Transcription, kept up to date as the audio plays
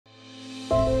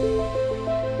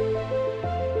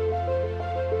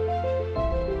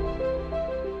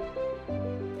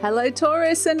Hello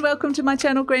Taurus, and welcome to my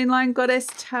channel Green Line Goddess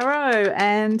Tarot,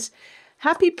 and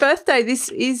happy birthday. This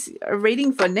is a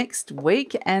reading for next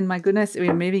week, and my goodness,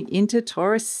 we're moving into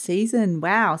Taurus season.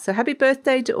 Wow. So happy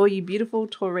birthday to all you beautiful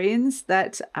Taurians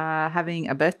that are having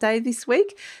a birthday this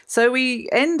week. So we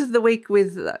end the week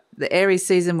with the Aries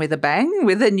season with a bang,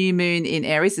 with a new moon in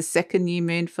Aries, the second new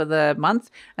moon for the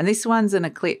month, and this one's an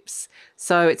eclipse.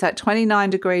 So it's at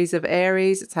 29 degrees of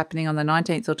Aries. It's happening on the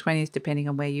 19th or 20th, depending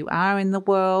on where you are in the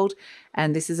world.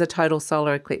 And this is a total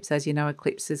solar eclipse. As you know,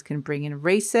 eclipses can bring in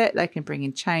reset, they can bring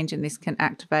in change, and this can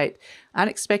activate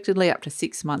unexpectedly up to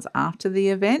 6 months after the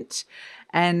event.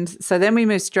 And so then we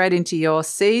move straight into your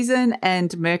season,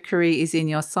 and Mercury is in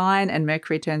your sign, and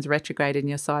Mercury turns retrograde in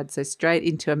your sign. So straight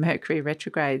into a Mercury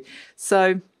retrograde.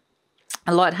 So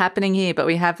a lot happening here, but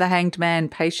we have the Hanged Man,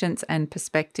 patience and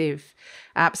perspective.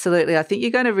 Absolutely. I think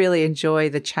you're going to really enjoy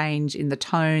the change in the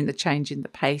tone, the change in the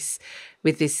pace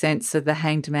with this sense of the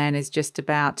Hanged Man is just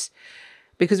about,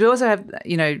 because we also have,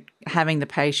 you know, having the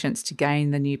patience to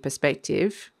gain the new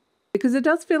perspective, because it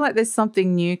does feel like there's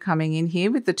something new coming in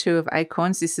here with the Two of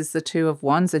Acorns. This is the Two of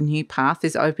Wands. A new path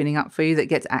is opening up for you that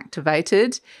gets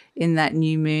activated in that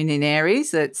new moon in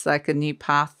Aries. It's like a new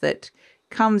path that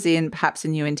comes in, perhaps a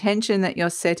new intention that you're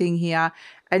setting here,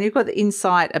 and you've got the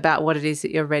insight about what it is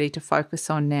that you're ready to focus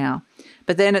on now.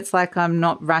 But then it's like I'm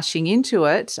not rushing into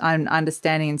it. I'm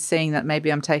understanding and seeing that maybe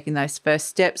I'm taking those first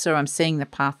steps, or I'm seeing the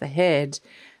path ahead,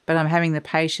 but I'm having the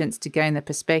patience to gain the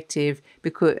perspective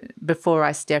before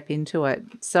I step into it.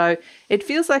 So it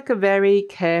feels like a very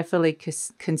carefully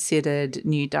considered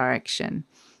new direction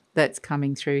that's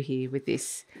coming through here with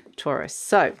this Taurus.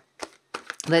 So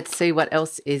let's see what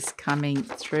else is coming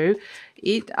through.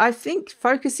 I think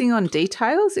focusing on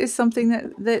details is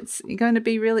something that's going to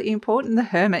be really important. The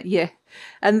Hermit, yeah,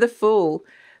 and the Fool.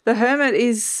 The Hermit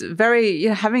is very, you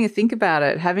know, having a think about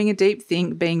it, having a deep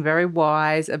think, being very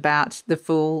wise about. The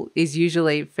Fool is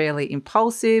usually fairly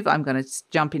impulsive. I'm going to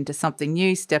jump into something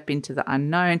new, step into the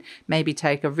unknown, maybe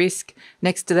take a risk.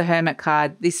 Next to the Hermit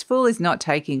card, this Fool is not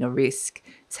taking a risk.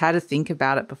 It's how to think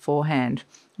about it beforehand.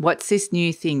 What's this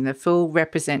new thing? The Fool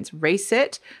represents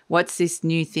reset. What's this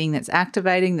new thing that's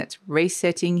activating, that's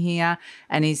resetting here?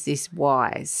 And is this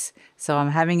wise? So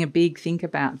I'm having a big think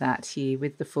about that here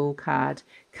with the Fool card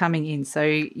coming in. So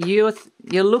you're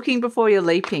looking before you're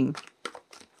leaping,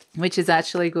 which is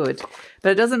actually good.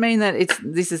 But it doesn't mean that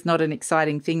this is not an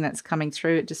exciting thing that's coming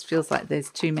through. It just feels like there's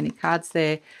too many cards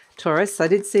there, Taurus. I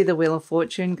did see the Wheel of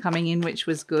Fortune coming in, which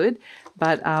was good.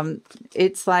 But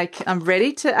it's like I'm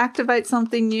ready to activate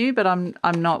something new, but I'm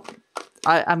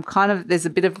kind of, there's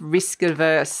a bit of risk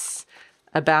averse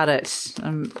about it.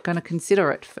 I'm going to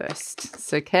consider it first.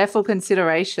 So careful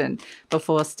consideration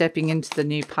before stepping into the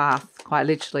new path, quite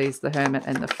literally, is the Hermit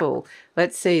and the Fool.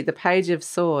 Let's see, the Page of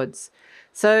Swords.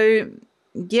 So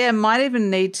yeah, might even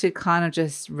need to kind of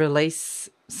just release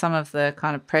some of the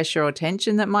kind of pressure or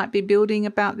tension that might be building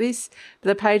about this. But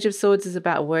the Page of Swords is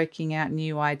about working out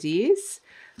new ideas.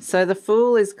 So the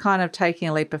Fool is kind of taking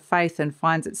a leap of faith and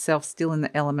finds itself still in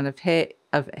the element of hair,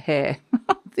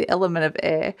 the element of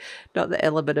air, not the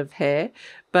element of hair.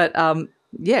 But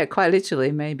yeah, quite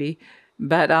literally maybe.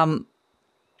 But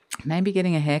maybe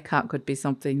getting a haircut could be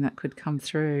something that could come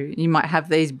through. You might have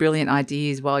these brilliant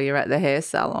ideas while you're at the hair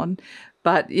salon.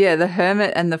 But yeah, the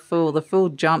Hermit and the Fool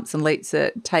jumps and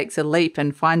takes a leap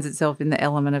and finds itself in the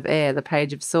element of air, the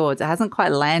Page of Swords. It hasn't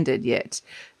quite landed yet,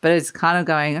 but it's kind of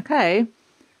going, okay,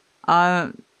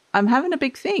 I'm having a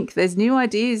big think. There's new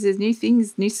ideas, there's new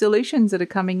things, new solutions that are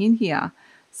coming in here.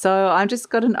 So I've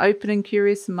just got an open and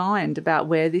curious mind about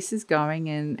where this is going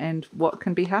and what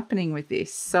can be happening with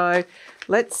this. So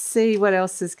let's see what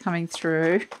else is coming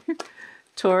through,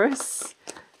 Taurus.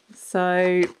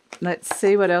 So let's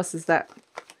see what else is that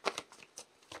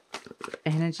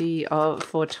energy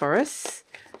for Taurus.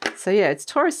 So yeah, it's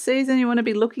Taurus season. You want to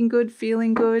be looking good,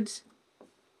 feeling good.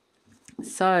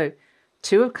 So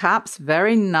Two of Cups,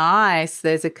 very nice.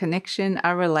 There's a connection,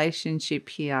 a relationship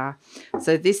here.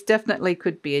 So this definitely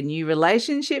could be a new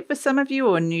relationship for some of you,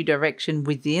 or a new direction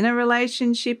within a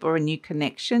relationship, or a new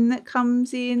connection that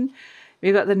comes in.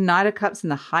 We've got the Knight of Cups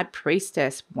and the High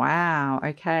Priestess. Wow.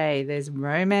 Okay. There's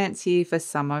romance here for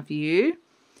some of you.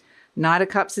 Knight of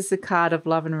Cups is the card of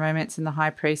love and romance, and the High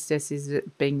Priestess is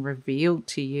being revealed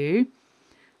to you.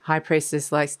 High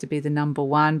Priestess likes to be the number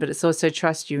one, but it's also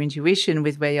trust your intuition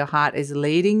with where your heart is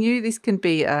leading you. This can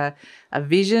be a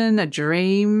vision, a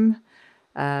dream,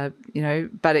 you know,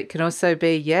 but it can also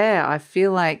be, yeah, I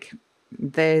feel like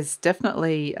there's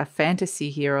definitely a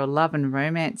fantasy here, or love and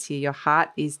romance here. Your heart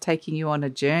is taking you on a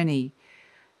journey.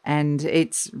 and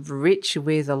it's rich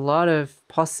with a lot of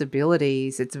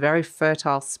possibilities. It's a very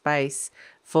fertile space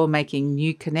for making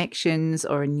new connections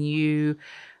or a new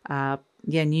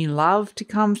new love to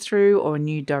come through, or a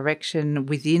new direction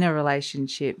within a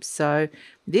relationship. So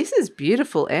this is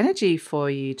beautiful energy for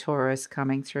you, Taurus,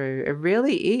 coming through. It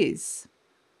really is.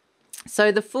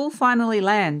 So the Fool finally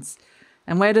lands.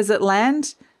 And where does it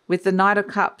land? With the Knight of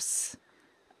Cups.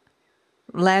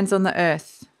 Lands on the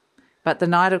earth. But the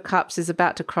Knight of Cups is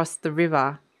about to cross the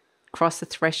river, cross a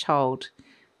threshold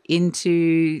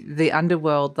into the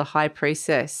underworld, the High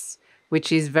Priestess,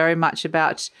 which is very much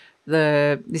about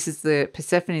this is the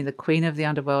Persephone, the queen of the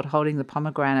underworld, holding the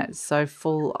pomegranate, so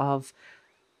full of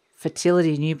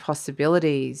fertility, new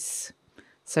possibilities.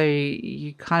 So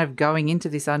you kind of going into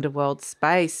this underworld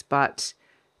space, but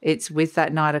it's with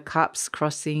that Knight of Cups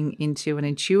crossing into an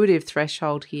intuitive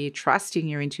threshold here, trusting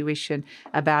your intuition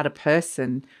about a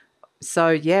person. So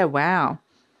yeah, wow.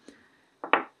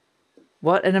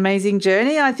 What an amazing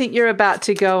journey I think you're about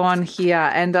to go on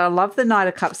here. And I love the Knight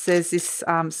of Cups. There's this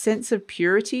sense of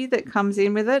purity that comes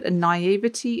in with it, and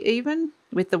naivety even,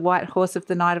 with the white horse of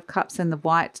the Knight of Cups and the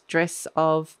white dress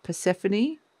of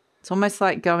Persephone. It's almost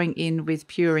like going in with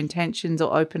pure intentions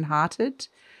or open-hearted.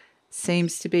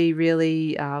 Seems to be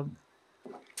really a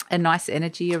nice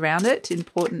energy around it,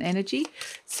 important energy.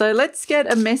 So let's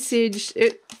get a message.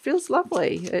 It feels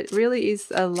lovely. It really is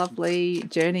a lovely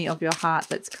journey of your heart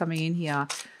that's coming in here.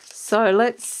 So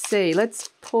let's see. Let's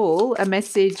pull a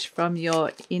message from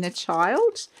your inner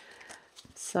child.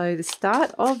 So the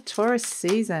start of Taurus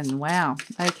season. Wow.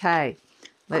 Okay.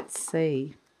 Let's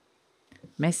see.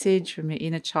 Message from your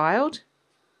inner child.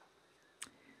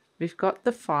 We've got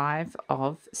the Five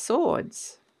of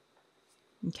Swords.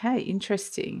 Okay,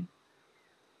 interesting.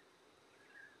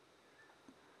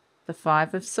 The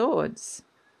Five of Swords.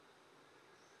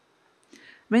 I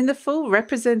mean, the Fool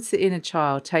represents the inner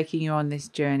child taking you on this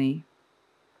journey.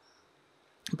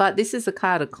 But this is a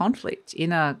card of conflict,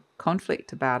 inner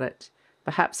conflict about it.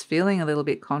 Perhaps feeling a little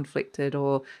bit conflicted,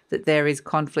 or that there is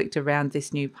conflict around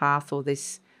this new path, or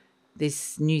this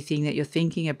new thing that you're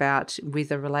thinking about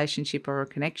with a relationship or a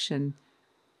connection.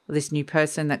 This new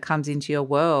person that comes into your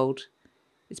world.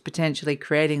 It's potentially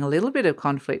creating a little bit of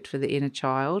conflict for the inner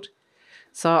child.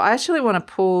 So I actually want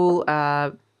to pull,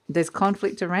 there's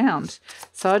conflict around.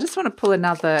 So I just want to pull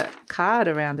another card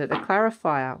around it, a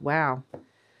clarifier. Wow.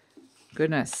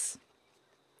 Goodness.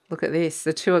 Look at this.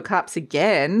 The Two of Cups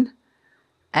again.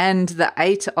 And the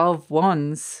Eight of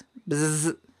Wands.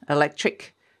 Bzz,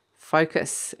 electric.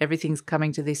 Focus. Everything's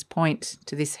coming to this point,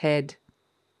 to this head.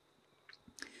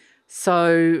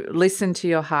 So listen to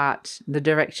your heart, the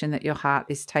direction that your heart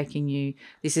is taking you.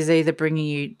 This is either bringing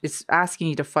you, it's asking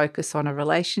you to focus on a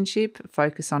relationship,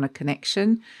 focus on a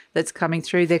connection that's coming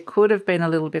through. There could have been a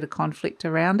little bit of conflict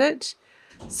around it.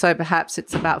 So perhaps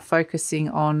it's about focusing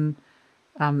on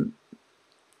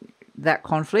that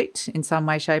conflict in some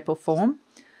way, shape or form.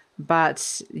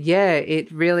 But yeah,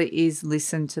 it really is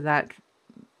listen to that.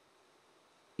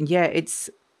 Yeah, it's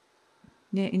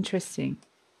interesting.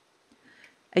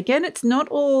 Again, it's not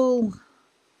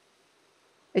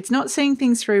seeing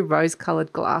things through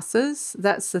rose-colored glasses.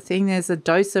 That's the thing. There's a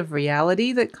dose of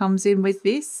reality that comes in with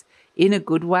this in a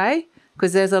good way,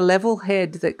 because there's a level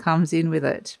head that comes in with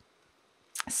it.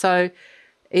 So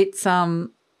it's,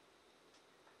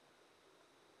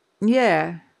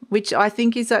 yeah, which I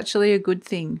think is actually a good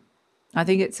thing. I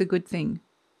think it's a good thing.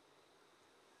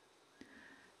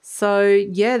 So,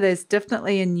 yeah, there's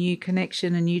definitely a new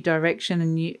connection, a new direction,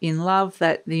 in love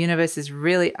that the universe is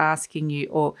really asking you,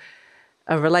 or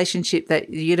a relationship that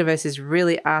the universe is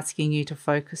really asking you to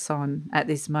focus on at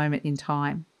this moment in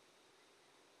time.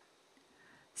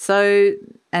 So,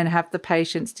 and have the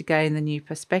patience to gain the new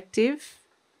perspective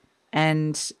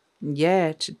and,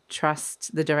 yeah, to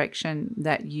trust the direction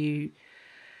that you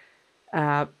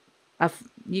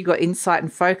you got insight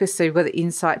and focus, so you've got the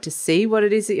insight to see what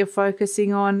it is that you're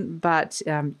focusing on. But,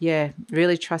 yeah,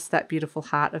 really trust that beautiful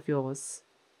heart of yours.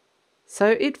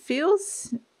 So it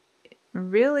feels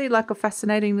really like a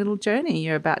fascinating little journey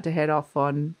you're about to head off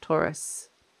on, Taurus.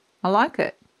 I like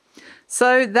it.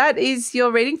 So that is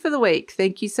your reading for the week.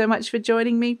 Thank you so much for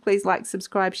joining me. Please like,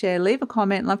 subscribe, share, leave a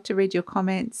comment. Love to read your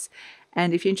comments.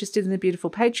 And if you're interested in the beautiful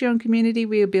Patreon community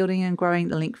we are building and growing,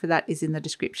 the link for that is in the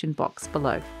description box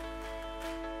below.